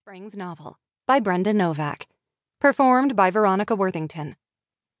Springs novel by Brenda Novak. Performed by Veronica Worthington.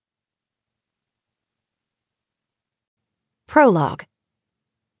 Prologue.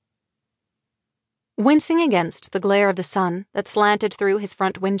 Wincing against the glare of the sun that slanted through his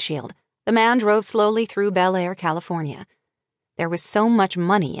front windshield, the man drove slowly through Bel Air, California. There was so much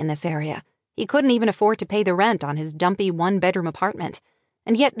money in this area, he couldn't even afford to pay the rent on his dumpy one-bedroom apartment,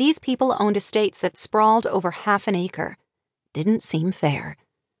 and yet these people owned estates that sprawled over half an acre. Didn't seem fair.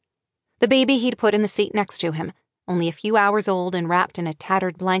 The baby he'd put in the seat next to him, only a few hours old and wrapped in a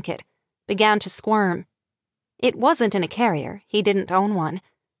tattered blanket, began to squirm. It wasn't in a carrier, he didn't own one.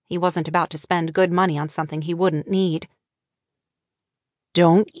 He wasn't about to spend good money on something he wouldn't need.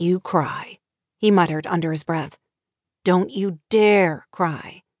 "Don't you cry," he muttered under his breath. "Don't you dare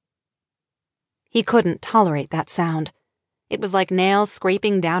cry." He couldn't tolerate that sound. It was like nails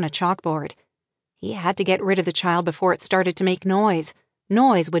scraping down a chalkboard. He had to get rid of the child before it started to make noise.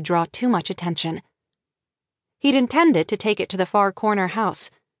 Noise would draw too much attention. He'd intended to take it to the far corner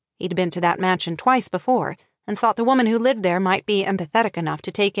house. He'd been to that mansion twice before, and thought the woman who lived there might be empathetic enough to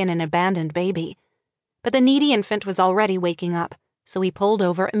take in an abandoned baby. But the needy infant was already waking up, so he pulled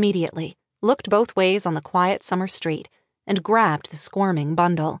over immediately, looked both ways on the quiet summer street, and grabbed the squirming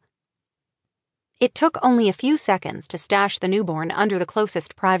bundle. It took only a few seconds to stash the newborn under the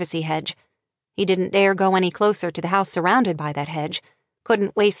closest privacy hedge. He didn't dare go any closer to the house surrounded by that hedge.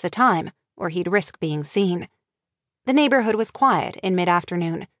 Couldn't waste the time, or he'd risk being seen. The neighborhood was quiet in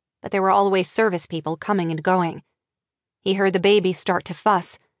mid-afternoon, but there were always service people coming and going. He heard the baby start to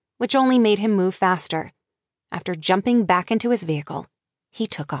fuss, which only made him move faster. After jumping back into his vehicle, he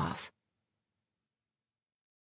took off.